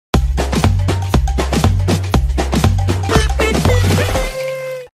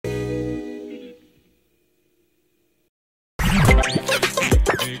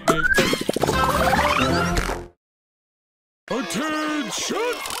Attention!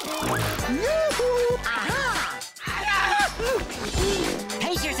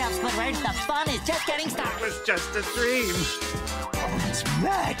 Pace yourself, Squidward. The fun is just getting started. It was just a dream. It's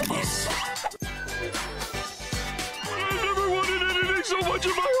madness. I never wanted anything so much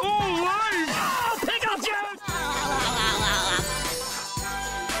in my whole life! Oh, pickle juice!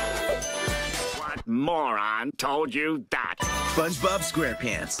 What moron told you that? SpongeBob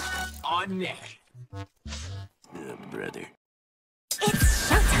SquarePants. On Nick. Brother. It's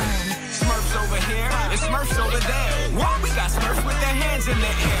showtime. Smurfs over here and Smurfs over there. Whoa, we got Smurfs with their hands in the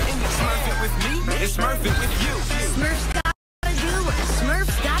air. And it's Smurf it with me, it's Smurf it with you. Smurfs gotta do what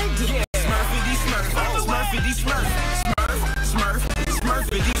Smurfs gotta do. Yeah, Smurfity Smurf, Smurfity Smurf. Smurf,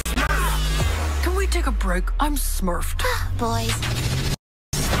 Smurfity Smurf. Can we take a break? I'm smurfed. Boys.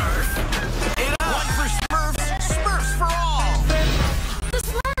 Smurf. And one for Smurfs, Smurfs for all. The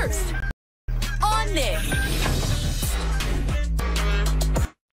Smurfs. On Nick.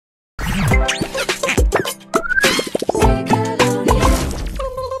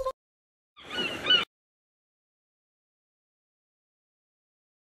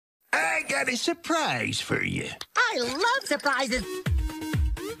 I got a surprise for you. I love surprises.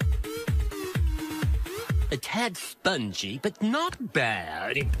 A tad spongy, but not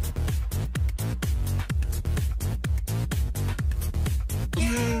bad.